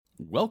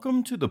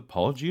Welcome to the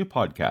Apologia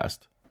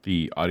Podcast,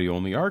 the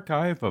audio-only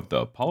archive of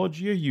the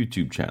Apologia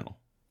YouTube channel.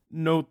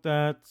 Note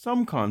that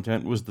some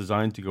content was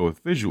designed to go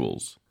with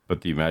visuals,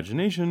 but the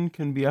imagination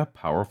can be a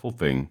powerful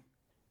thing.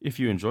 If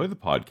you enjoy the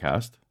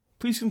podcast,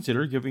 please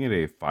consider giving it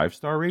a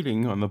 5-star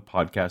rating on the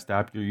podcast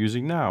app you're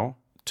using now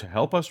to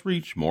help us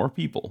reach more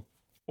people.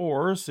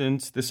 Or,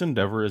 since this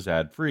endeavor is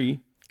ad-free,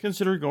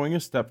 consider going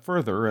a step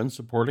further and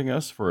supporting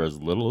us for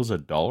as little as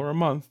 $1 a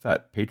month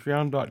at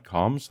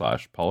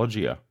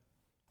patreon.com/apologia.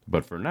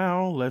 But for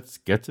now, let's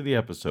get to the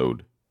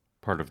episode.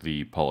 Part of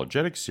the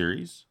Apologetics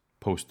series,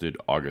 posted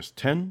August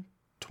 10,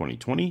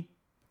 2020,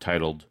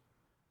 titled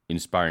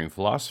Inspiring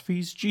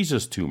Philosophy's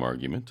Jesus Tomb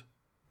Argument,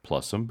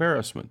 plus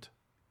Embarrassment.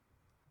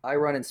 I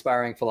run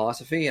Inspiring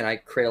Philosophy, and I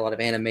create a lot of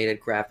animated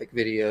graphic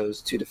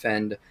videos to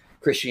defend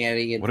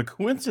Christianity. What a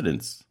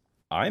coincidence!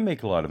 I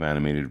make a lot of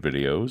animated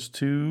videos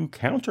to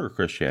counter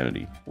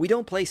Christianity. We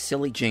don't play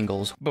silly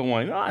jingles. But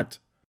why not?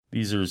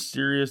 These are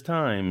serious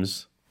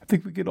times. I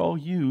think we could all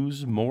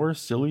use more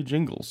silly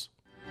jingles.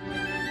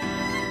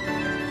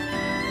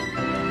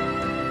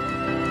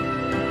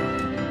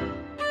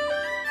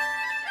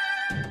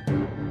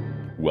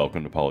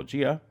 Welcome to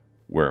Apologia,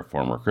 where a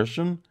former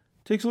Christian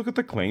takes a look at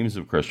the claims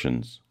of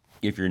Christians.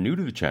 If you're new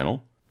to the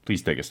channel,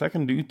 please take a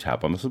second to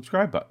tap on the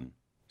subscribe button,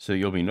 so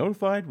you'll be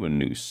notified when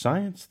new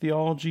science,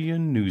 theology,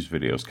 and news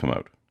videos come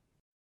out.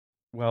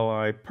 While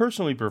I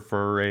personally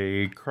prefer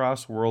a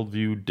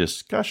cross-worldview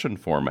discussion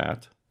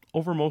format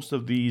over most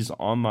of these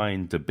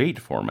online debate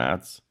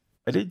formats,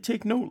 I did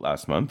take note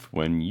last month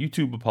when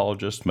YouTube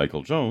apologist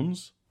Michael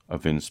Jones,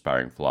 of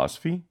Inspiring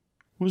Philosophy,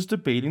 was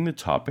debating the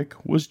topic,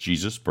 was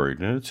Jesus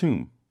buried in a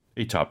tomb?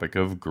 A topic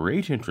of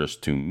great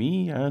interest to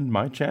me and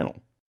my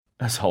channel.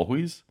 As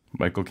always,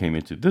 Michael came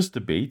into this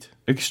debate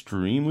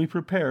extremely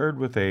prepared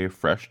with a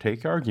fresh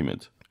take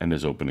argument, and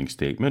his opening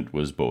statement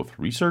was both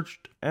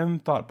researched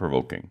and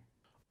thought-provoking.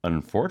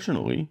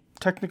 Unfortunately,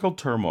 technical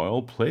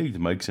turmoil plagued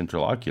Mike's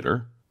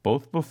interlocutor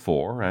both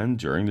before and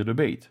during the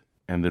debate,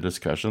 and the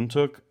discussion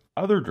took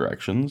other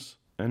directions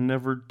and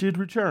never did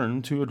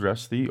return to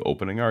address the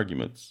opening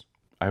arguments.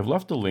 I've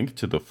left a link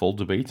to the full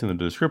debate in the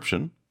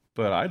description,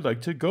 but I'd like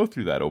to go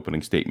through that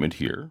opening statement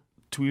here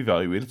to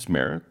evaluate its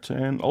merit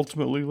and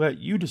ultimately let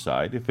you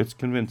decide if it's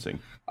convincing.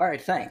 All right,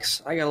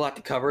 thanks. I got a lot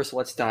to cover, so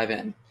let's dive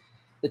in.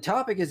 The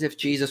topic is if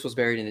Jesus was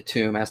buried in a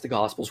tomb as the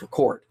Gospels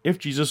record. If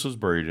Jesus was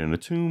buried in a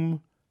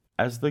tomb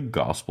as the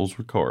Gospels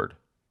record.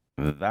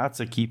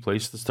 That's a key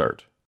place to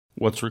start.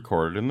 What's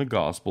recorded in the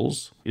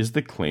Gospels is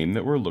the claim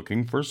that we're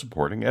looking for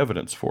supporting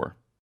evidence for.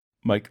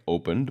 Mike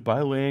opened by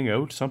laying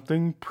out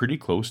something pretty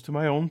close to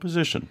my own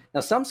position.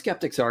 Now, some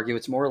skeptics argue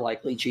it's more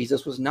likely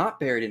Jesus was not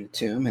buried in a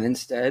tomb, and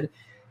instead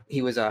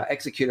he was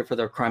executed for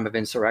the crime of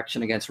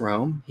insurrection against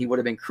Rome. He would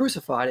have been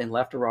crucified and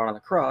left to rot on the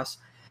cross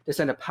to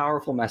send a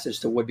powerful message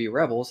to would-be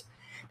rebels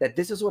that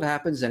this is what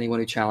happens to anyone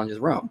who challenges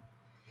Rome.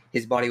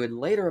 His body would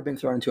later have been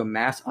thrown into a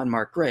mass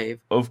unmarked grave.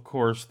 Of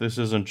course, this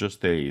isn't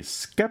just a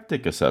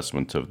skeptic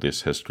assessment of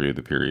this history of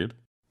the period.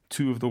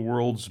 Two of the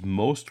world's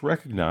most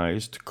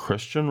recognized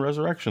Christian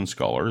resurrection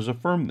scholars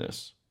affirm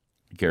this.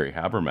 Gary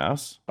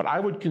Habermas, but I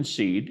would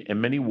concede,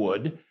 and many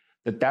would,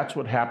 that that's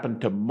what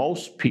happened to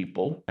most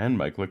people. And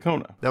Mike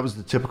Licona. That was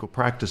the typical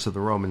practice of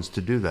the Romans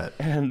to do that.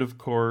 And of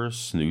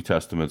course, New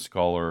Testament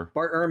scholar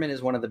Bart Ehrman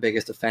is one of the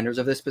biggest offenders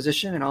of this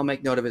position, and I'll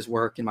make note of his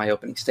work in my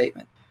opening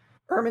statement.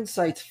 Ehrman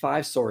cites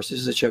 5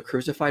 sources that show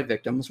crucified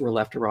victims were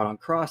left to rot on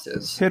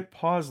crosses. Hit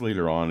pause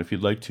later on if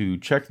you'd like to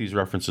check these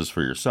references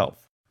for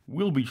yourself.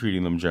 We'll be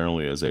treating them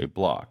generally as a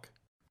block.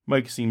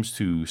 Mike seems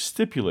to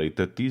stipulate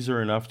that these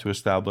are enough to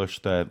establish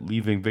that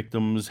leaving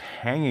victims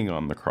hanging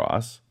on the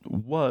cross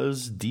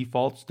was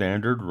default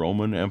standard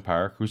Roman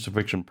Empire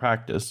crucifixion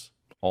practice,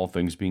 all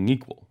things being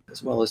equal.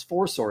 As well as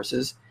 4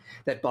 sources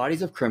that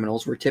bodies of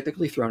criminals were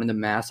typically thrown into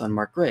mass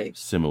unmarked graves.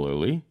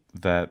 Similarly,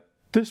 that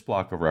this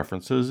block of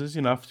references is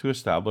enough to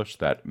establish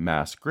that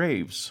mass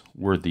graves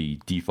were the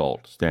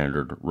default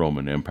standard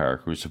Roman Empire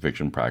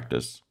crucifixion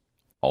practice,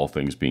 all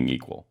things being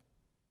equal.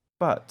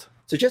 But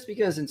so just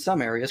because in some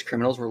areas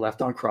criminals were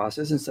left on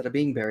crosses instead of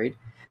being buried,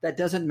 that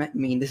doesn't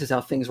mean this is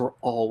how things were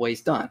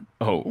always done.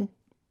 Oh,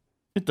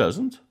 it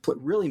doesn't?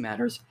 What really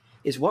matters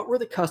is what were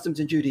the customs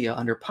in Judea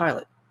under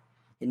Pilate.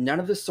 And none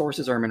of the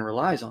sources Ehrman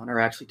relies on are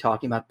actually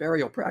talking about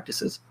burial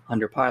practices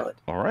under Pilate.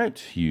 All right,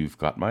 you've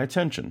got my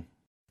attention.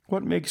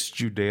 What makes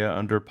Judea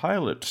under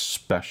Pilate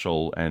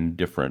special and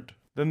different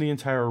than the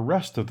entire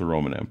rest of the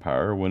Roman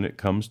Empire when it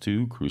comes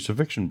to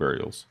crucifixion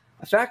burials?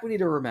 A fact we need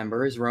to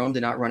remember is Rome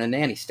did not run a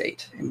nanny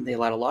state, and they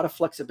allowed a lot of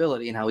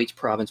flexibility in how each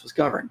province was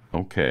governed.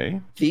 Okay.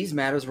 These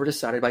matters were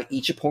decided by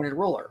each appointed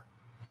ruler.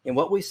 And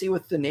what we see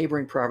with the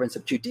neighboring province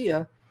of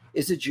Judea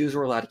is the Jews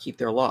were allowed to keep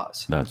their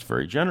laws. That's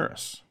very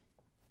generous.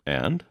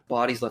 And?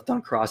 Bodies left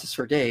on crosses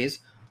for days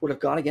would have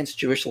gone against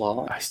Jewish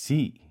law. I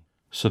see.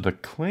 So the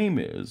claim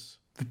is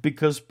that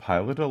because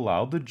Pilate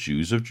allowed the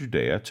Jews of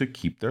Judea to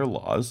keep their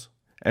laws,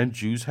 and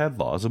Jews had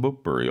laws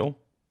about burial,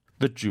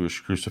 that Jewish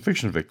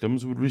crucifixion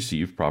victims would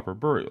receive proper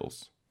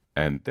burials,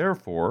 and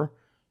therefore,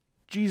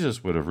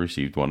 Jesus would have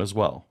received one as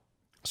well.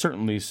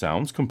 Certainly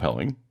sounds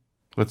compelling.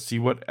 Let's see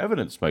what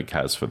evidence Mike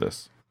has for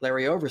this.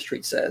 Larry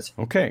Overstreet says,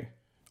 Okay,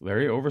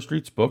 Larry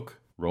Overstreet's book,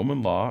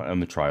 Roman Law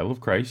and the Trial of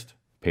Christ,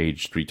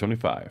 page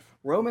 325.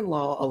 Roman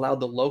law allowed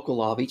the local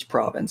law of each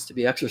province to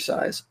be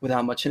exercised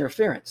without much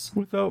interference.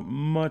 Without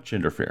much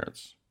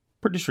interference.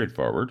 Pretty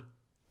straightforward.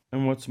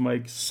 And what's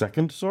Mike's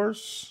second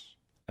source?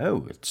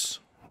 Oh, it's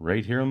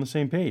right here on the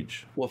same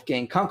page.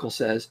 Wolfgang Kunkel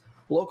says,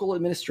 local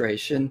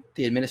administration,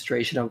 the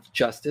administration of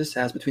justice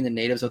as between the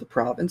natives of the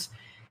province,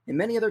 and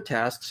many other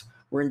tasks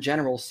were in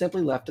general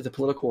simply left to the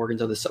political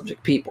organs of the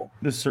subject people.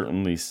 This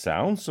certainly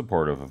sounds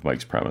supportive of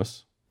Mike's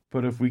premise,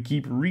 but if we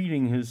keep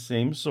reading his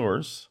same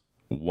source,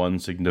 one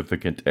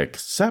significant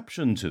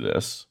exception to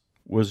this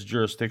was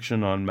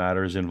jurisdiction on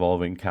matters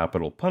involving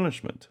capital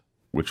punishment,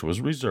 which was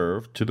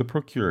reserved to the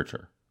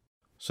procurator.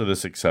 So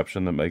this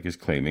exception that Mike is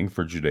claiming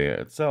for Judea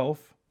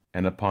itself,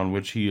 and upon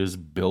which he is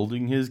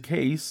building his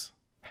case,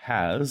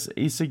 has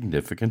a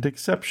significant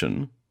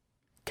exception: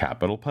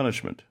 capital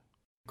punishment.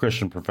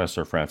 Christian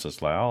professor Francis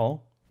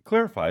Lyall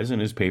clarifies in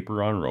his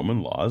paper on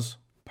Roman laws,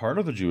 part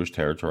of the Jewish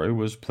territory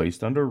was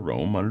placed under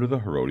Rome under the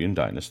Herodian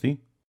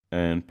dynasty,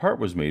 and part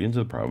was made into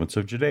the province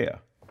of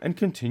Judea, and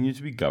continued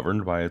to be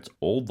governed by its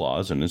old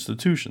laws and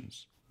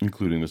institutions,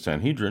 including the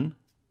Sanhedrin,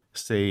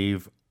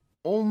 save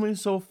only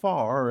so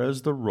far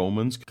as the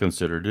Romans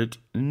considered it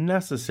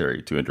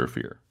necessary to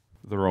interfere.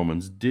 The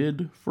Romans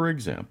did, for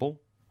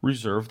example,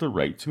 reserve the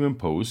right to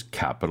impose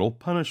capital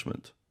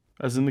punishment,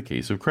 as in the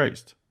case of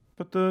Christ,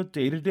 but the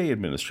day-to-day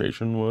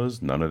administration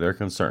was none of their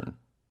concern.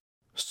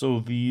 So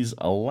these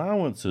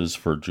allowances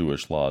for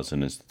Jewish laws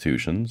and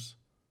institutions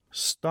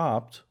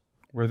stopped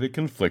where they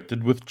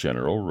conflicted with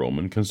general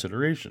Roman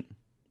consideration.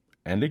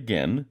 And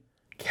again,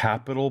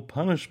 capital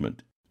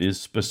punishment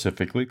is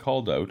specifically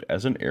called out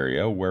as an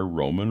area where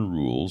Roman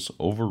rules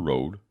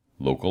overrode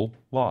local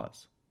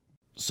laws.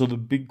 So the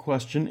big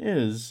question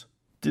is,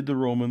 did the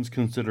Romans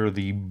consider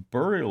the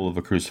burial of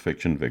a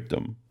crucifixion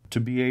victim to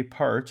be a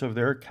part of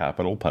their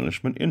capital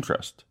punishment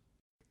interest?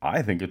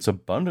 I think it's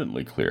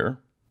abundantly clear,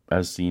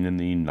 as seen in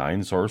the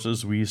 9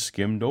 sources we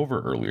skimmed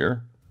over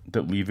earlier,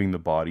 that leaving the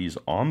bodies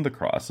on the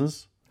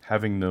crosses,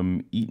 having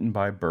them eaten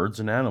by birds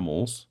and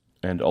animals,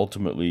 and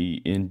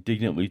ultimately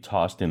indignantly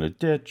tossed in a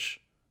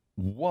ditch,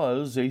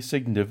 was a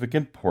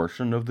significant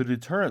portion of the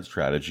deterrent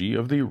strategy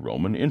of the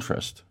Roman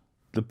interest.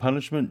 The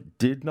punishment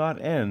did not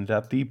end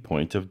at the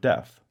point of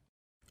death.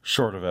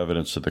 Short of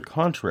evidence to the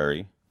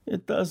contrary,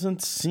 it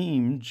doesn't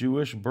seem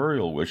Jewish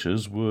burial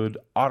wishes would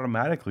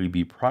automatically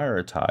be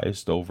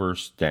prioritized over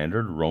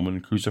standard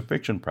Roman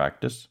crucifixion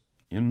practice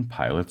in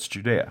Pilate's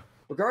Judea.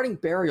 Regarding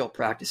burial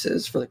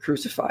practices for the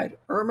crucified,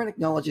 Ehrman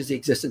acknowledges the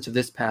existence of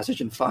this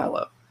passage in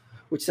Philo,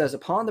 which says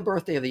upon the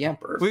birthday of the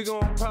emperor, We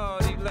gon'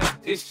 party like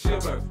it's your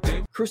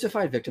birthday.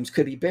 crucified victims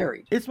could be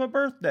buried. It's my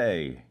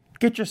birthday.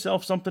 Get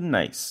yourself something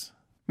nice.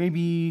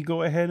 Maybe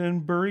go ahead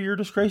and bury your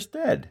disgraced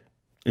dead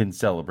in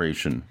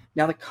celebration.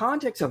 Now, the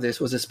context of this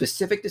was a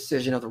specific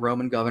decision of the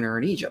Roman governor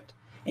in Egypt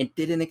and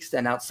didn't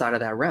extend outside of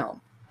that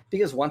realm,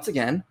 because once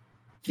again,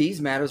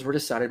 these matters were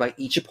decided by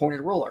each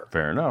appointed ruler.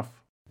 Fair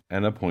enough.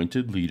 An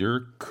appointed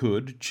leader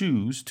could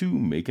choose to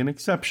make an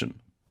exception.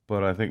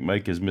 But I think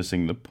Mike is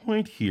missing the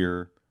point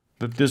here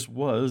that this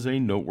was a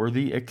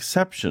noteworthy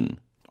exception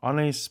on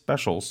a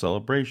special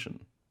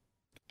celebration.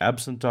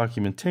 Absent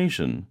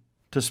documentation,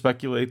 to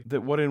speculate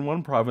that what in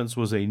one province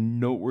was a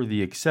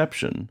noteworthy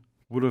exception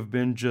would have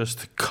been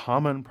just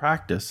common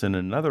practice in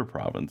another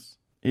province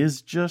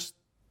is just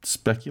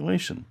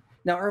speculation.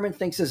 Now, Ehrman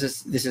thinks this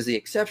is the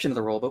exception of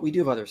the rule, but we do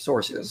have other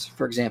sources.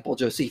 For example,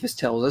 Josephus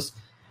tells us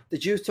the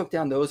Jews took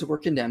down those who were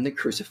condemned and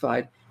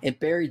crucified and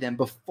buried them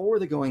before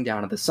the going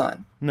down of the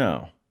sun.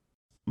 No.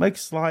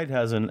 Mike's slide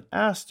has an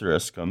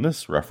asterisk on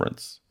this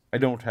reference. I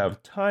don't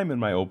have time in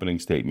my opening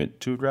statement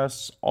to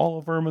address all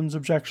of Ehrman's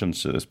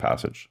objections to this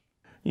passage.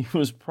 He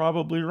was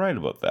probably right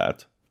about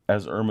that,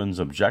 as Ehrman's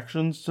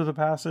objections to the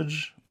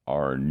passage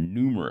are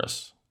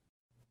numerous.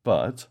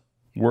 But,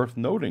 worth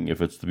noting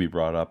if it's to be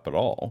brought up at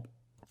all,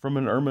 from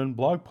an Ehrman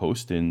blog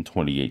post in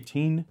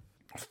 2018,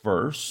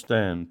 first,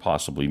 and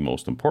possibly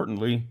most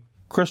importantly,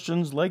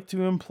 Christians like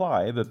to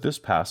imply that this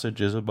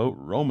passage is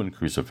about Roman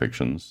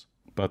crucifixions,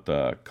 but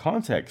the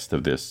context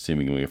of this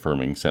seemingly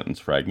affirming sentence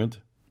fragment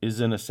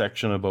is in a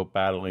section about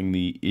battling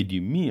the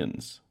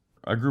Idumeans,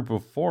 a group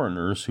of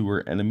foreigners who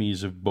were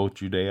enemies of both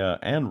Judea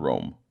and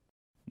Rome.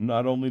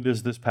 Not only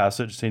does this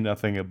passage say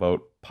nothing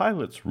about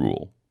Pilate's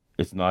rule,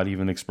 it's not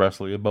even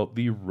expressly about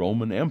the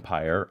Roman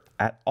Empire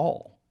at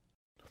all.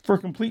 For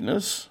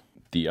completeness,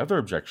 the other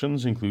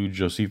objections include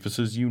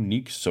Josephus's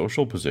unique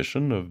social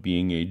position of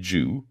being a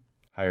Jew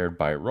hired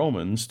by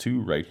Romans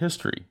to write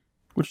history,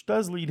 which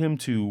does lead him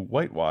to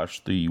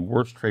whitewash the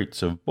worst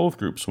traits of both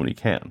groups when he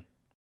can.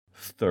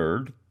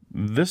 Third,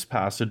 this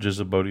passage is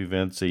about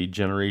events a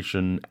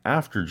generation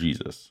after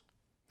Jesus.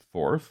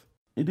 Fourth,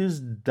 it is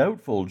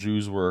doubtful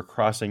Jews were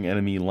crossing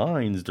enemy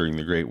lines during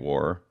the Great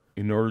War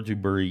in order to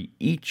bury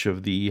each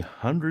of the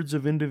hundreds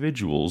of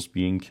individuals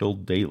being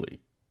killed daily.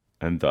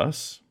 And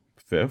thus,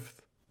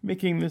 fifth,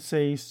 making this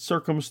a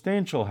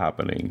circumstantial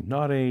happening,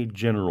 not a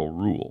general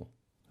rule.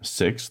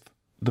 Sixth,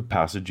 the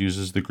passage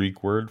uses the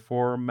Greek word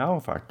for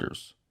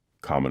malefactors,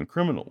 common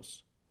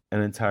criminals,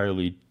 an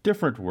entirely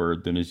different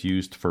word than is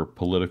used for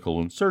political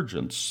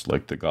insurgents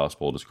like the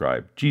gospel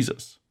described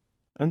Jesus.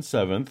 And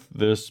seventh,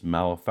 this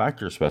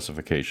malefactor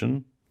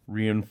specification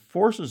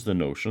reinforces the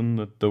notion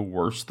that the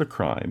worse the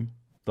crime,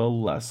 the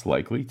less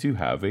likely to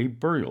have a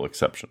burial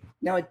exception.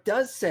 Now, it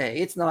does say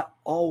it's not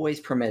always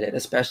permitted,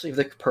 especially if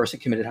the person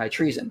committed high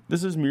treason.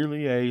 This is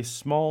merely a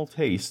small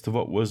taste of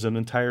what was an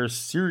entire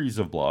series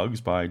of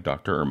blogs by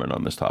Dr. Ehrman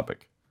on this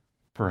topic.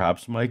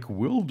 Perhaps Mike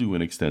will do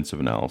an extensive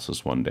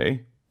analysis one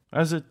day,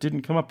 as it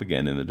didn't come up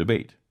again in the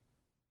debate.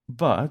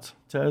 But,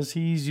 as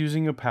he's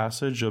using a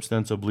passage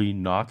ostensibly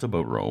not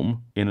about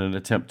Rome in an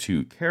attempt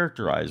to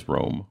characterize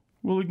Rome,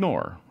 we'll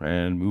ignore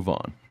and move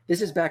on.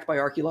 This is backed by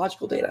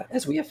archaeological data,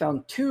 as we have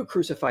found 2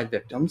 crucified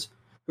victims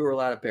who were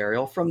allowed a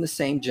burial from the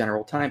same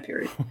general time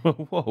period.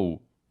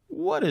 Whoa,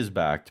 what is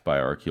backed by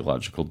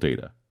archaeological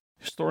data?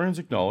 Historians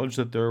acknowledge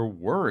that there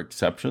were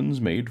exceptions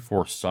made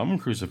for some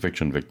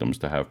crucifixion victims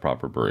to have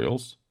proper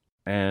burials,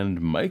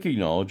 and Mike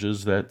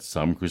acknowledges that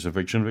some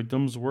crucifixion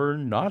victims were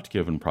not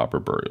given proper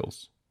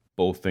burials.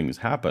 Both things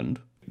happened.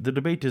 The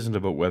debate isn't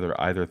about whether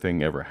either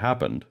thing ever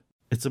happened,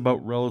 it's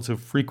about relative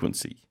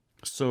frequency.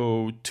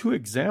 So, 2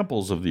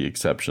 examples of the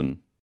exception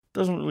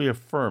doesn't really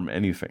affirm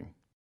anything.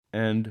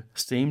 And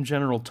same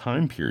general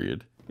time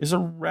period is a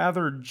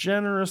rather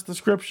generous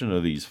description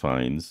of these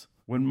finds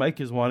when Mike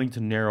is wanting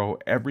to narrow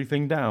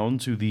everything down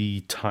to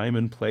the time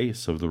and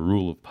place of the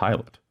rule of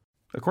Pilate.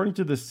 According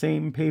to the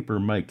same paper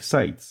Mike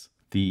cites,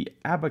 the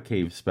Abba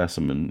Cave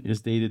specimen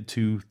is dated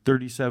to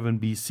 37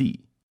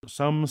 BC,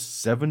 some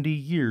 70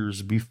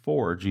 years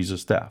before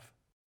Jesus' death.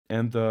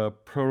 And the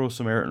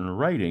Proto-Samaritan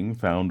writing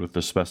found with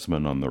the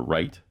specimen on the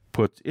right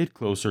puts it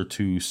closer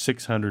to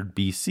 600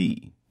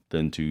 BC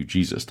than to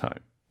Jesus' time.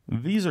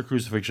 These are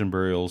crucifixion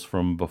burials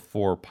from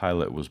before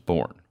Pilate was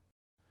born.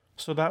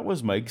 So that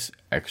was Mike's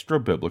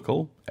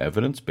extra-biblical,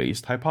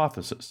 evidence-based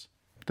hypothesis,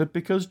 that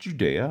because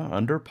Judea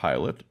under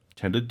Pilate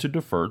tended to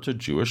defer to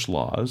Jewish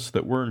laws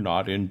that were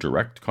not in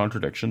direct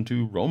contradiction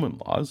to Roman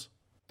laws,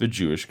 the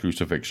Jewish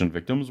crucifixion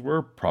victims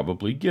were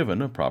probably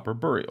given a proper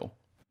burial,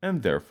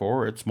 and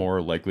therefore it's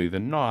more likely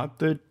than not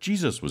that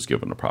Jesus was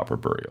given a proper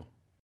burial.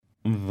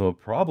 The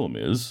problem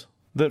is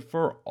that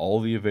for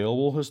all the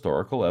available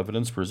historical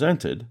evidence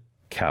presented,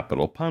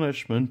 capital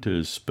punishment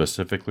is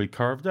specifically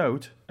carved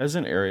out as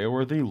an area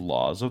where the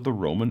laws of the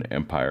Roman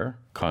Empire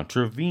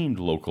contravened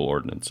local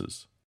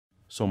ordinances.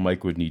 So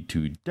Mike would need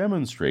to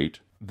demonstrate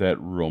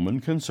that Roman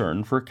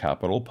concern for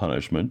capital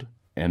punishment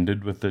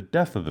ended with the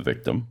death of the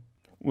victim,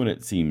 when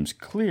it seems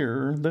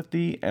clear that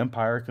the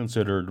empire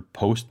considered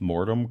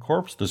post-mortem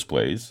corpse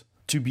displays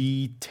to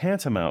be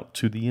tantamount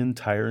to the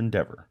entire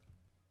endeavor.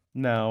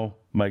 Now,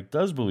 Mike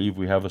does believe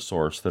we have a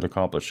source that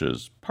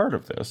accomplishes part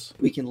of this.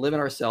 We can limit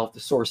ourselves to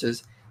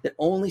sources that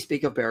only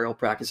speak of burial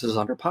practices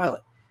under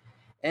Pilate.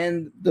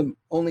 And the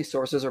only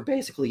sources are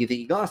basically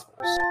the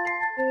Gospels.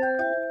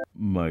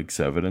 Mike's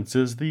evidence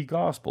is the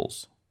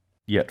Gospels.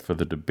 Yet for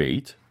the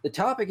debate, The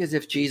topic is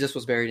if Jesus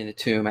was buried in a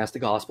tomb as the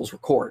Gospels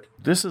record.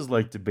 this is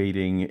like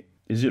debating,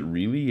 is it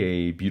really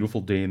a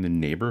beautiful day in the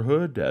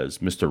neighborhood, as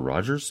Mr.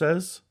 Rogers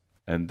says?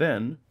 And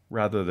then,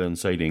 rather than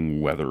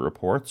citing weather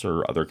reports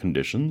or other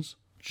conditions,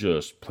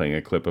 just playing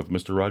a clip of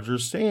Mr.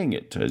 Rogers saying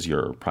it as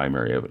your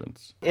primary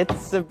evidence.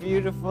 It's a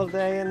beautiful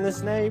day in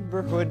this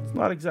neighborhood. It's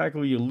not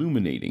exactly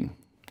illuminating.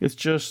 It's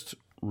just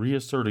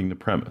reasserting the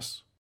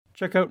premise.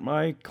 Check out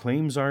my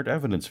Claims Aren't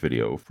Evidence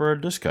video for a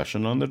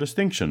discussion on the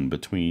distinction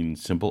between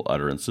simple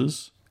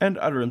utterances and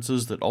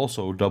utterances that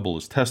also double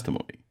as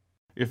testimony.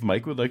 If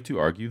Mike would like to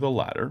argue the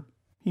latter,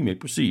 he may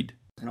proceed.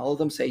 And all of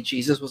them say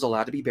Jesus was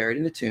allowed to be buried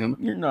in a tomb.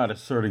 You're not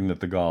asserting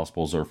that the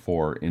Gospels are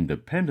for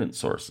independent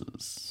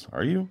sources,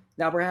 are you?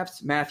 Now,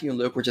 perhaps Matthew and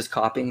Luke were just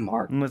copying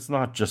Mark. And it's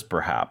not just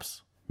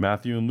perhaps.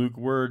 Matthew and Luke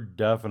were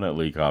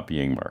definitely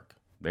copying Mark.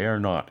 They are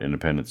not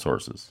independent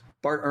sources.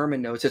 Bart Ehrman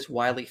notes it's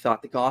widely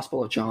thought the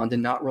Gospel of John did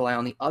not rely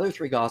on the other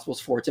 3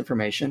 Gospels for its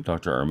information.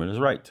 Dr. Ehrman is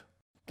right.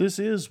 This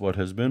is what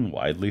has been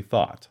widely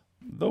thought,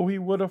 though he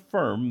would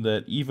affirm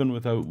that even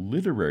without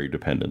literary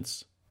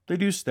dependence, they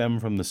do stem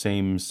from the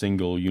same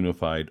single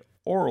unified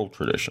oral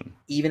tradition.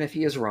 Even if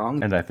he is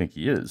wrong, And I think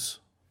he is.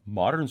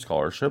 Modern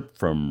scholarship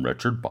from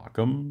Richard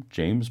Bauckham,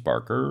 James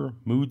Barker,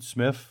 Mood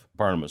Smith,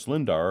 Barnabas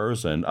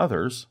Lindars, and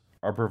others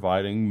are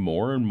providing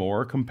more and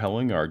more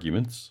compelling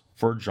arguments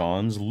for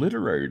John's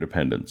literary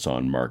dependence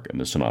on Mark and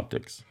the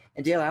Synoptics.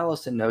 and Dale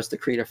Allison notes the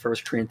creed of 1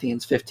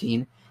 Corinthians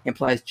 15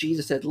 implies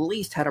Jesus at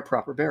least had a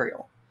proper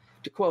burial.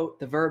 To quote,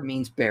 the verb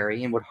means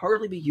bury and would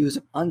hardly be used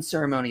of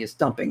unceremonious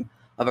dumping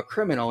of a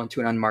criminal into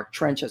an unmarked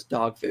trench as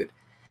dog food.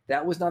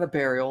 That was not a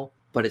burial,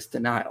 but it's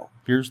denial.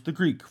 Here's the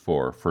Greek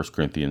for 1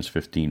 Corinthians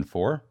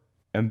 15:4,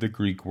 and the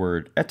Greek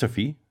word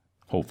etaphy,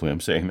 hopefully I'm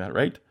saying that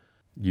right,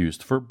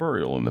 used for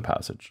burial in the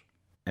passage.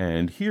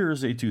 And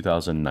here's a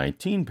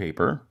 2019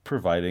 paper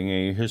providing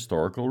a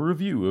historical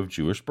review of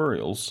Jewish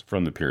burials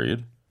from the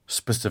period,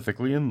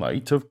 specifically in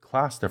light of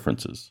class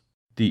differences.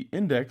 The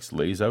index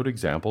lays out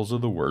examples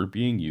of the word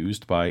being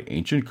used by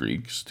ancient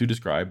Greeks to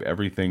describe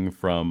everything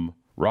from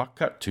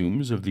rock-cut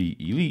tombs of the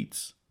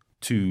elites,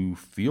 to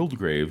field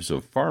graves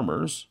of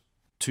farmers,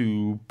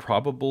 to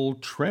probable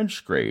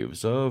trench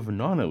graves of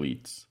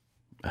non-elites.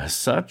 As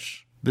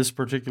such, this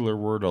particular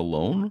word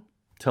alone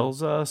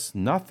tells us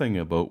nothing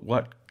about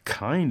what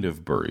kind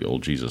of burial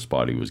Jesus'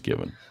 body was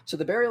given. So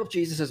the burial of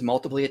Jesus is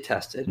multiply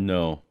attested.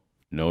 No,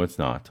 it's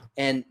not.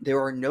 And there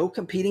are no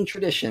competing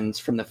traditions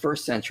from the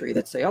first century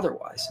that say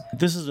otherwise.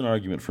 This is an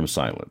argument from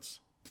silence.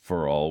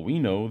 For all we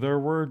know, there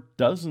were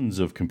dozens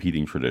of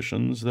competing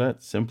traditions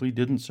that simply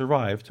didn't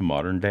survive to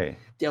modern day.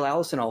 Dale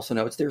Allison also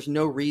notes there's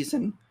no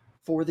reason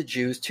for the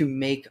Jews to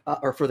make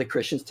or for the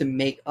Christians to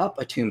make up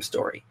a tomb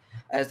story,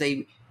 as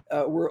they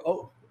were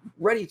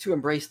ready to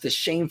embrace the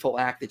shameful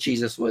act that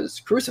Jesus was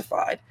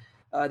crucified.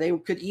 They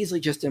could easily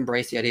just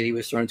embrace the idea that he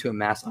was thrown into a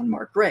mass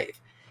unmarked grave.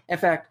 In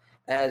fact,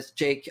 as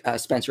Jake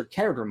Spencer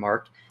Kennard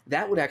remarked,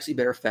 that would actually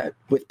better fit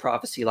with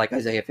prophecy like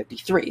Isaiah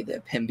 53,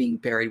 him being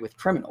buried with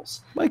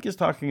criminals. Mike is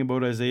talking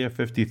about Isaiah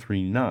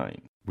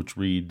 53:9, which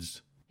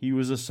reads, "He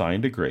was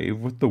assigned a grave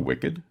with the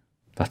wicked."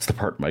 That's the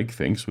part Mike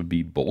thinks would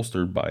be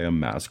bolstered by a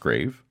mass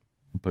grave.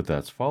 But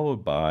that's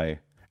followed by,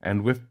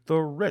 "and with the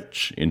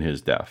rich in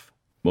his death."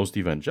 Most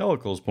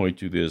evangelicals point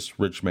to this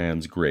rich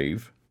man's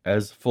grave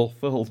as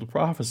fulfilled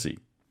prophecy.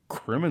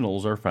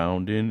 Criminals are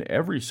found in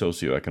every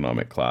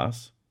socioeconomic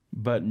class,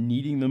 but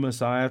needing the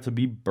Messiah to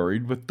be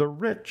buried with the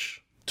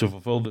rich to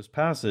fulfill this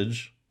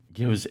passage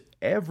gives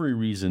every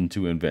reason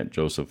to invent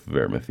Joseph of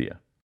Arimathea.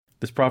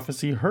 This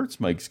prophecy hurts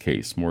Mike's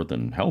case more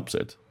than helps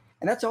it.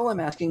 And that's all I'm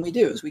asking we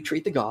do, is we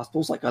treat the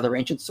Gospels like other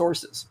ancient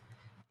sources,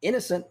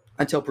 innocent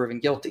until proven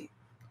guilty.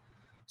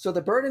 So the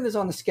burden is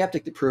on the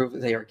skeptic to prove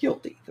they are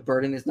guilty. The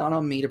burden is not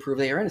on me to prove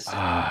they are innocent.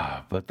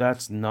 But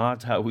that's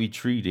not how we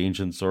treat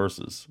ancient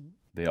sources.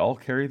 They all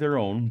carry their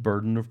own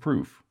burden of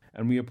proof,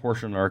 and we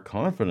apportion our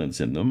confidence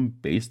in them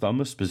based on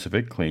the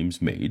specific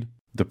claims made,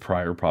 the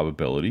prior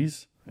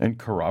probabilities, and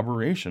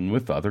corroboration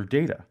with other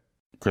data.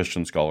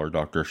 Christian scholar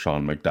Dr.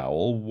 Sean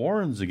McDowell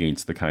warns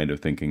against the kind of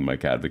thinking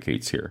Mike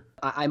advocates here.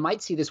 I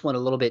might see this one a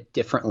little bit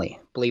differently,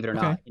 believe it or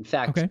not. In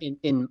fact,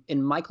 in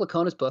Mike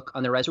Lacona's book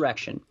on the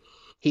resurrection,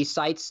 he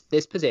cites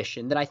this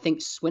position that I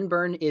think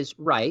Swinburne is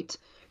right,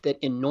 that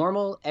in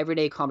normal,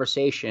 everyday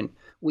conversation,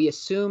 we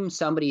assume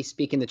somebody's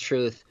speaking the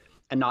truth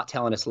and not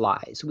telling us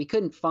lies. We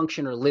couldn't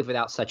function or live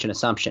without such an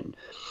assumption.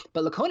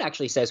 But Lacona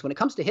actually says when it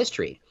comes to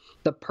history,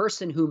 the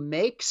person who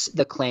makes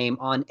the claim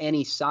on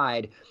any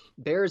side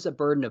bears a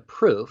burden of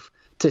proof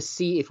to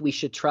see if we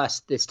should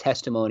trust this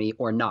testimony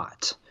or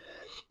not.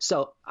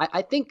 So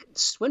I think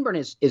Swinburne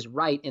is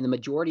right in the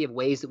majority of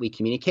ways that we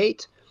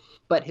communicate.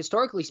 But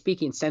historically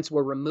speaking, since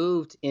we're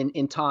removed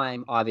in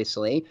time,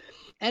 obviously,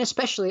 and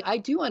especially I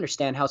do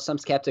understand how some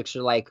skeptics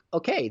are like,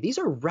 okay, these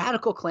are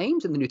radical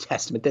claims in the New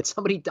Testament that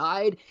somebody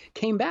died,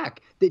 came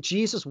back, that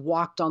Jesus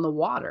walked on the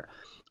water.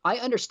 I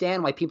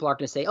understand why people aren't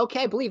going to say,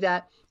 okay, I believe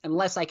that,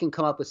 unless I can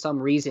come up with some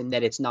reason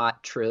that it's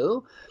not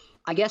true.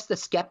 I guess the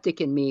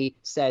skeptic in me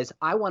says,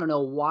 I want to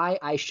know why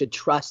I should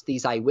trust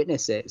these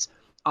eyewitnesses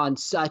on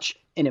such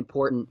an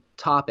important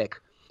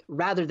topic,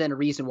 rather than a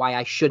reason why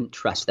I shouldn't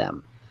trust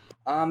them.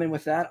 And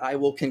with that, I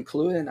will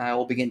conclude and I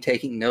will begin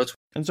taking notes.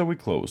 And so we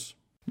close.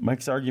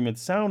 Mike's argument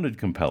sounded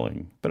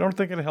compelling, but I don't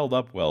think it held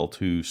up well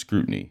to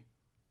scrutiny.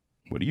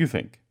 What do you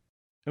think?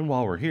 And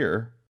while we're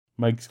here,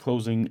 Mike's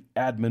closing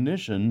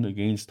admonition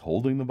against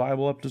holding the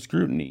Bible up to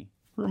scrutiny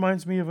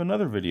reminds me of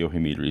another video he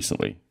made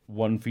recently,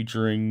 one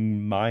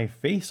featuring my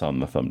face on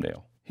the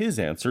thumbnail. His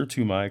answer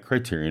to my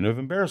criterion of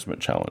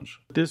embarrassment challenge.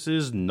 This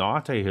is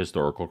not a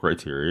historical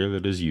criteria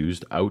that is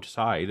used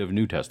outside of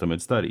New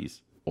Testament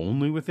studies,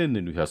 only within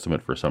the New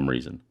Testament for some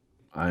reason.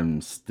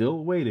 I'm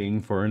still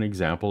waiting for an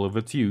example of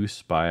its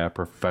use by a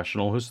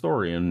professional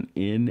historian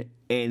in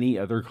any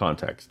other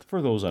context.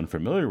 For those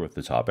unfamiliar with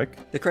the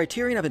topic, the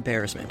criterion of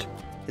embarrassment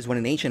is when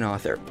an ancient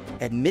author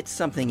admits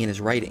something in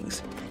his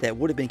writings that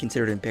would have been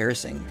considered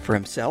embarrassing for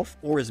himself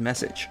or his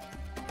message,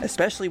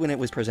 especially when it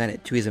was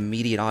presented to his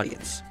immediate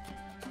audience.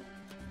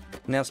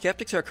 Now,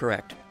 skeptics are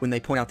correct when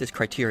they point out this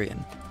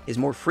criterion is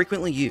more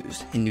frequently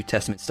used in New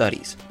Testament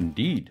studies.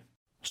 Indeed.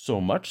 So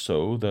much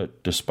so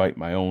that despite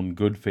my own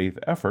good faith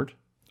effort,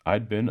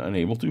 I'd been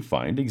unable to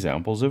find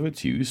examples of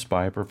its use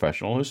by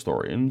professional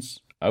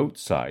historians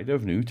outside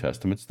of New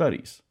Testament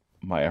studies.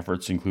 My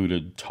efforts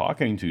included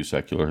talking to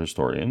secular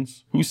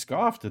historians who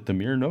scoffed at the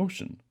mere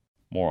notion.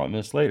 More on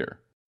this later.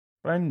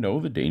 But I know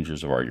the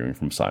dangers of arguing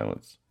from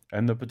silence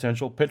and the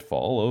potential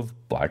pitfall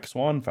of black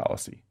swan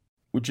fallacy,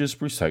 which is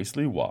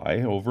precisely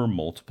why, over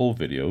multiple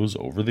videos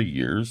over the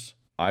years,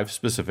 I've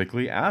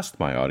specifically asked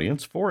my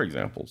audience for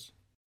examples.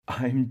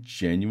 I'm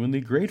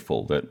genuinely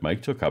grateful that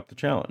Mike took up the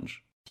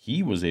challenge.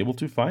 He was able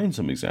to find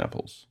some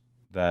examples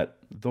that,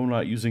 though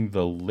not using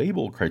the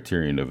label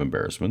criterion of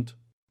embarrassment,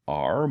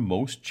 are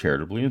most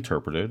charitably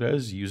interpreted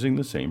as using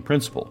the same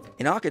principle.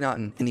 In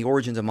Akhenaten and the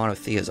Origins of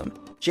Monotheism,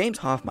 James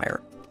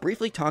Hoffmeyer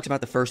briefly talks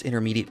about the first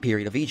intermediate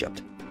period of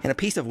Egypt and a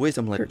piece of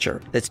wisdom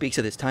literature that speaks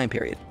of this time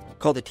period,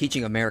 called the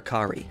Teaching of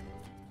Merikari.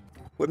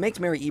 What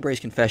makes Mary Ibray's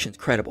confessions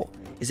credible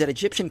is that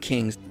Egyptian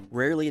kings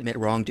rarely admit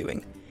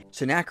wrongdoing.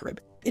 Sennacherib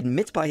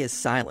admits by his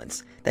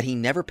silence that he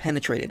never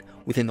penetrated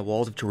within the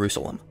walls of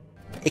Jerusalem.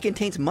 It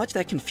contains much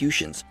that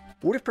Confucians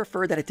would have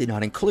preferred that it did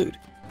not include,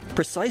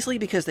 precisely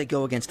because they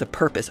go against the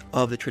purpose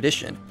of the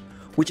tradition,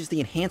 which is the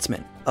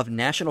enhancement of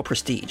national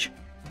prestige.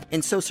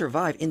 And so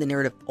survive in the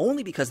narrative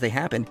only because they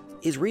happen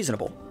is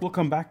reasonable. We'll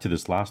come back to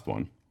this last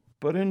one,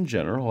 but in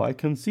general, I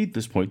concede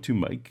this point to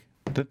Mike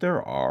that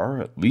there are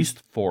at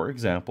least 4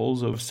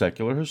 examples of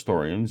secular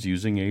historians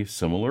using a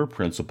similar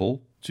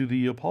principle to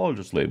the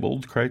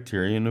apologist-labeled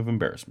criterion of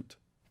embarrassment.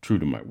 True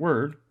to my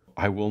word,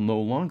 I will no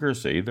longer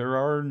say there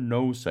are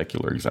no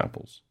secular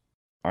examples.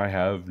 I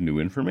have new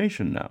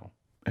information now,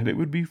 and it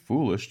would be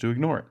foolish to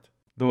ignore it,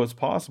 though it's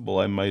possible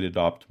I might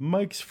adopt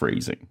Mike's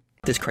phrasing.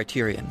 This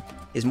criterion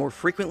is more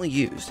frequently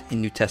used in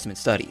New Testament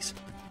studies.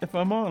 If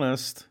I'm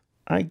honest,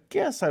 I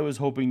guess I was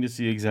hoping to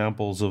see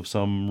examples of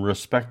some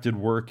respected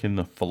work in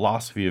the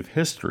philosophy of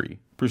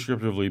history,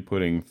 prescriptively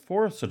putting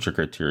forth such a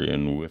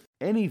criterion with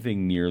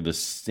anything near the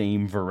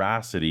same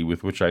veracity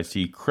with which I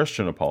see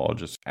Christian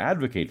apologists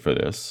advocate for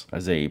this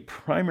as a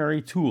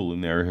primary tool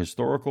in their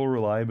historical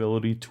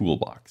reliability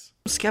toolbox.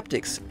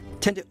 Skeptics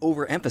tend to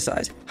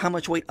overemphasize how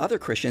much weight other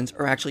Christians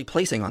are actually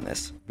placing on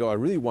this. Bill, I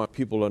really want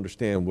people to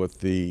understand what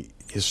the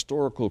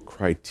historical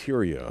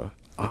criteria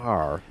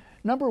are.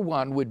 Number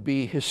one would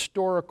be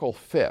historical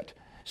fit.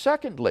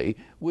 Secondly,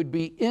 would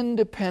be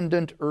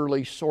independent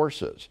early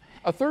sources.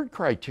 A third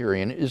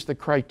criterion is the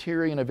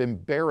criterion of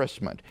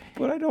embarrassment.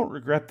 But I don't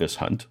regret this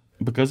hunt,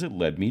 because it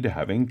led me to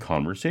having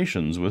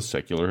conversations with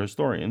secular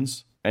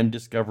historians and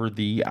discovered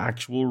the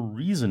actual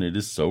reason it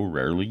is so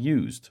rarely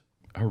used.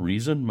 A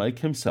reason Mike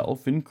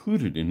himself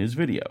included in his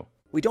video.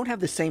 We don't have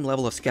the same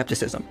level of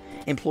skepticism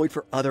employed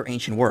for other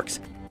ancient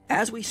works,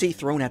 as we see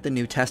thrown at the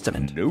New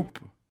Testament. Nope.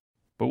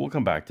 But we'll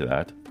come back to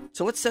that.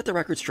 So let's set the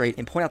record straight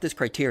and point out this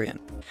criterion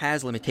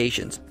has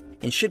limitations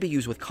and should be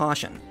used with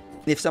caution.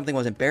 If something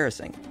was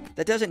embarrassing,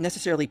 that doesn't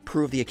necessarily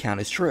prove the account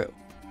is true.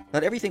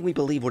 Not everything we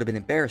believe would have been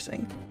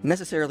embarrassing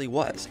necessarily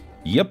was.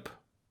 Yep,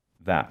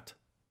 that.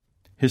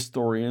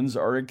 Historians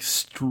are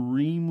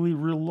extremely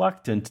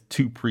reluctant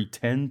to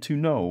pretend to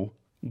know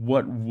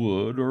what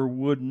would or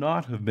would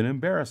not have been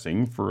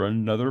embarrassing for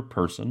another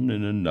person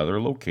in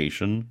another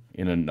location,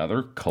 in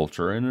another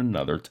culture, in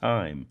another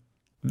time.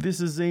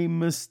 This is a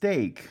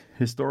mistake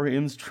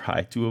historians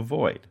try to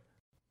avoid.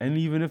 And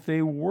even if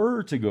they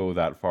were to go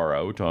that far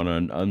out on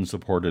an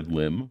unsupported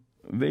limb,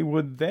 they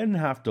would then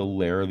have to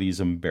layer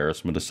these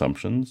embarrassment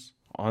assumptions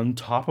on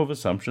top of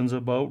assumptions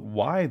about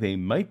why they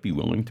might be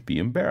willing to be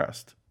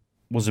embarrassed.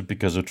 Was it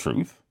because of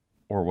truth?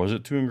 Or was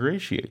it to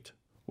ingratiate?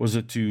 Was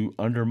it to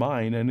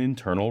undermine an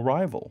internal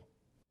rival?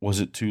 Was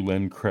it to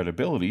lend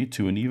credibility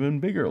to an even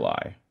bigger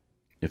lie?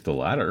 If the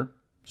latter,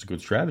 it's a good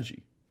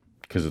strategy,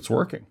 because it's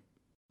working.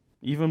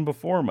 Even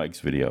before Mike's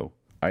video,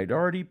 I'd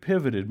already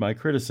pivoted my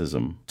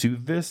criticism to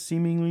this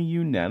seemingly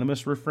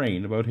unanimous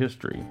refrain about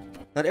history.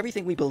 Not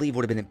everything we believe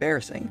would have been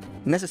embarrassing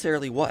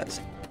necessarily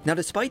was. Now,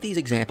 despite these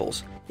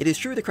examples, it is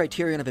true the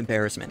criterion of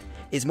embarrassment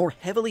is more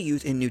heavily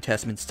used in New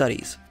Testament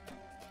studies.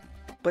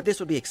 But this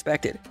would be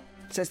expected,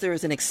 since there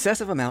is an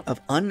excessive amount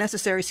of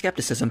unnecessary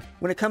skepticism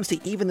when it comes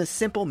to even the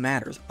simple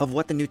matters of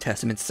what the New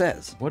Testament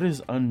says. What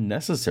is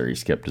unnecessary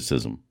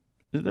skepticism?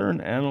 Is there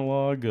an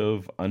analog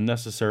of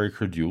unnecessary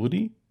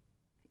credulity?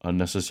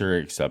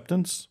 Unnecessary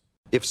acceptance?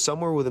 If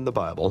somewhere within the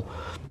Bible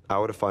I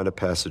were to find a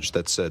passage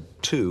that said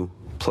 2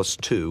 plus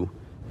 2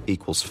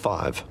 equals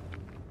 5,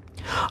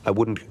 I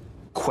wouldn't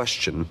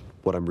question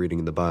what I'm reading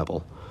in the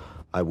Bible.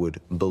 I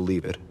would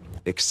believe it,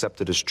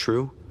 accept it as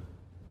true,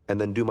 and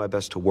then do my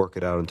best to work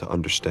it out and to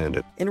understand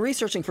it. In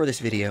researching for this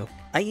video,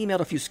 I emailed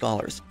a few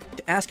scholars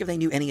to ask if they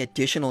knew any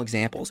additional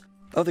examples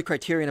of the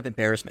criterion of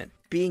embarrassment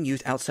being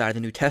used outside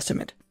the New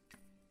Testament.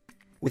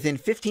 Within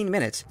 15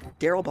 minutes,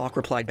 Darrell Bach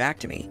replied back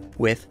to me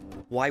with,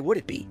 "Why would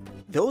it be?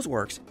 Those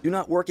works do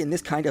not work in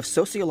this kind of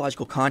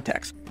sociological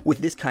context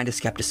with this kind of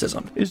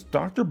skepticism." Is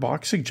Dr.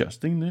 Bach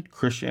suggesting that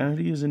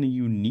Christianity is in a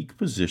unique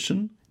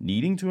position,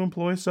 needing to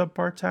employ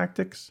subpar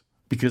tactics,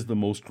 because the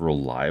most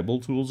reliable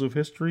tools of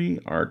history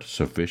aren't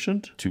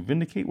sufficient to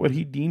vindicate what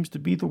he deems to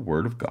be the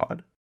Word of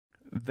God?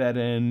 That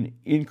an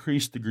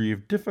increased degree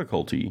of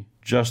difficulty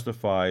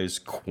justifies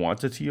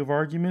quantity of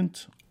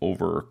argument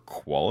over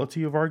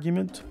quality of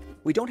argument?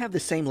 We don't have the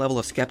same level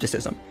of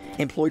skepticism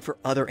employed for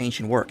other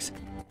ancient works,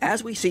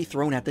 as we see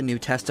thrown at the New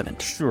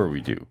Testament. Sure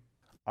we do.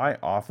 I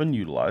often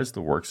utilize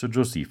the works of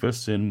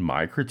Josephus in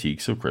my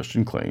critiques of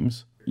Christian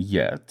claims,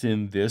 yet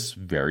in this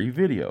very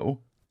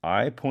video,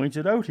 I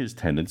pointed out his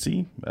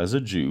tendency, as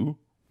a Jew,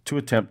 to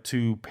attempt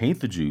to paint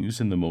the Jews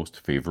in the most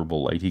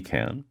favorable light he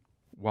can,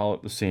 while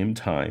at the same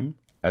time,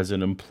 as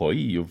an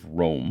employee of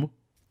Rome,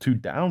 to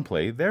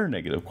downplay their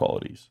negative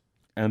qualities,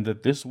 and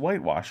that this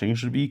whitewashing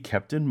should be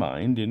kept in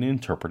mind in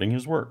interpreting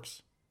his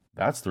works.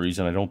 That's the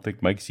reason I don't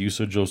think Mike's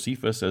use of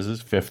Josephus as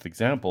his 5th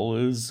example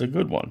is a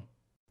good one.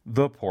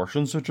 The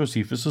portions of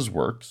Josephus's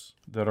works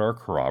that are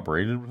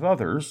corroborated with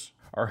others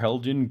are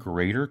held in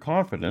greater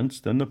confidence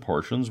than the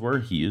portions where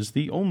he is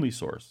the only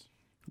source.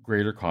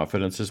 Greater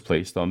confidence is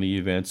placed on the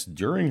events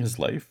during his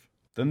life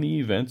than the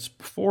events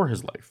before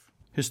his life.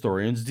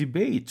 Historians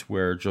debate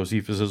where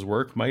Josephus'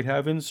 work might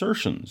have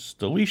insertions,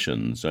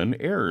 deletions, and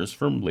errors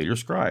from later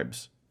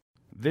scribes.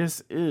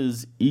 This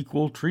is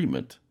equal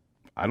treatment.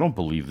 I don't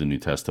believe the New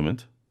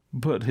Testament,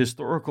 but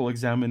historical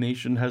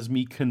examination has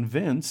me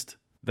convinced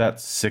that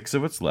 6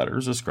 of its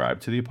letters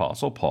ascribed to the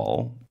Apostle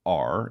Paul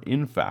are,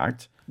 in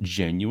fact,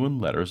 genuine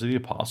letters of the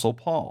Apostle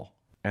Paul,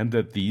 and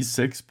that these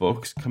 6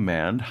 books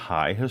command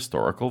high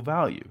historical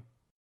value.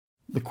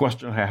 The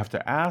question I have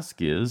to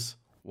ask is,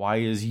 why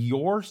is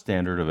your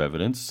standard of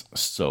evidence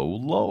so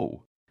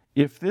low?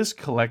 If this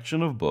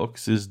collection of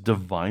books is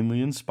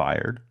divinely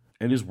inspired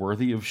and is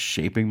worthy of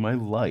shaping my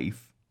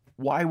life,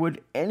 why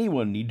would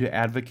anyone need to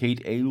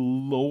advocate a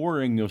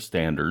lowering of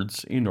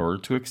standards in order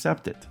to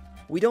accept it?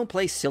 We don't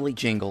play silly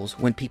jingles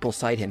when people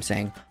cite him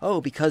saying,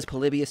 "Oh, because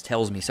Polybius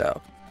tells me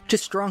so," to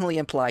strongly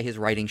imply his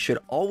writing should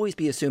always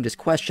be assumed as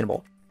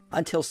questionable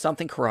until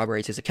something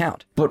corroborates his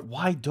account. But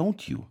why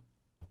don't you?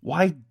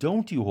 Why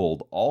don't you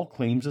hold all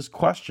claims as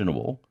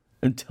questionable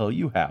until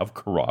you have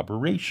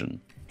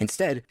corroboration?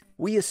 Instead,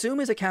 we assume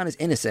his account is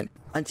innocent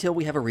until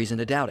we have a reason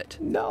to doubt it.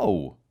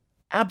 No,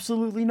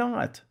 absolutely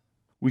not.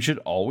 We should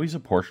always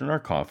apportion our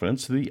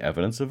confidence to the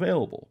evidence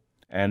available,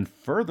 and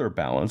further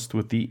balanced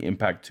with the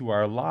impact to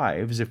our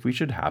lives if we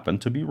should happen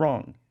to be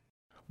wrong.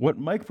 What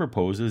Mike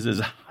proposes is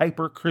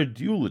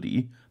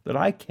hypercredulity that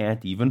I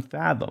can't even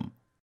fathom.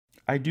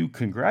 I do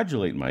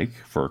congratulate Mike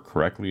for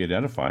correctly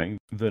identifying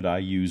that I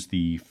use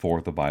the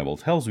 "for the Bible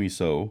tells me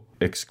so"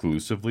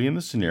 exclusively in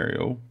the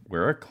scenario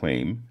where a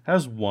claim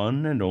has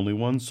one and only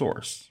one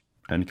source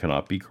and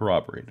cannot be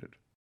corroborated.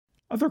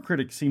 Other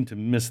critics seem to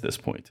miss this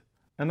point,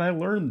 and I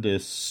learned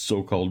this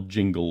so-called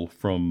jingle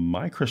from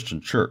my Christian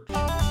church.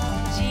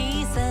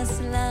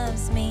 Jesus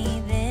loves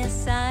me,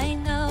 this I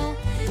know,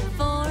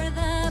 for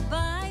the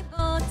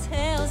Bible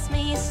tells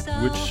me so.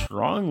 Which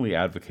strongly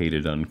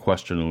advocated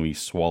unquestionably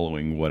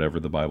swallowing whatever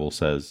the Bible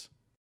says.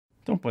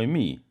 Don't blame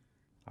me.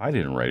 I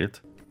didn't write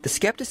it. The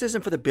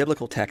skepticism for the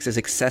biblical text is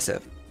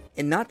excessive,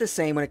 and not the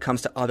same when it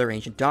comes to other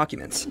ancient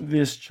documents.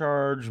 This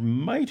charge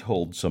might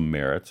hold some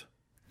merit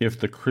if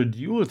the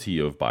credulity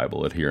of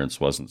Bible adherents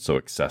wasn't so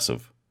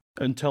excessive.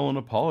 Until an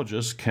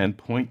apologist can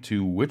point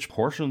to which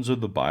portions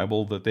of the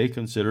Bible that they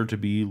consider to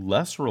be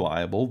less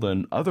reliable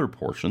than other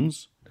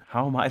portions,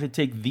 how am I to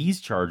take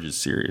these charges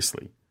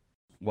seriously?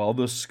 While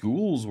the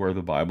schools where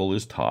the Bible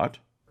is taught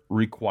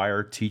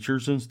require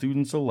teachers and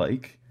students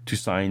alike to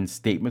sign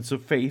statements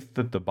of faith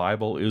that the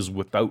Bible is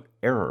without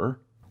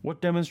error,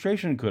 what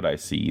demonstration could I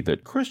see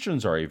that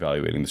Christians are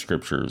evaluating the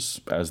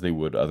scriptures as they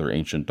would other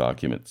ancient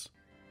documents?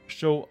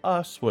 Show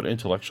us what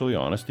intellectually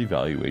honest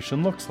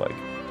evaluation looks like.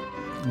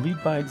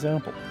 Lead by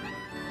example.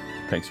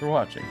 Thanks for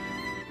watching.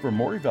 For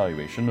more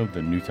evaluation of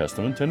the New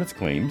Testament and its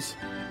claims,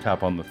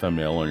 tap on the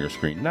thumbnail on your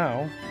screen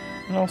now,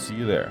 and I'll see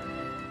you there.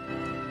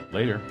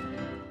 Later.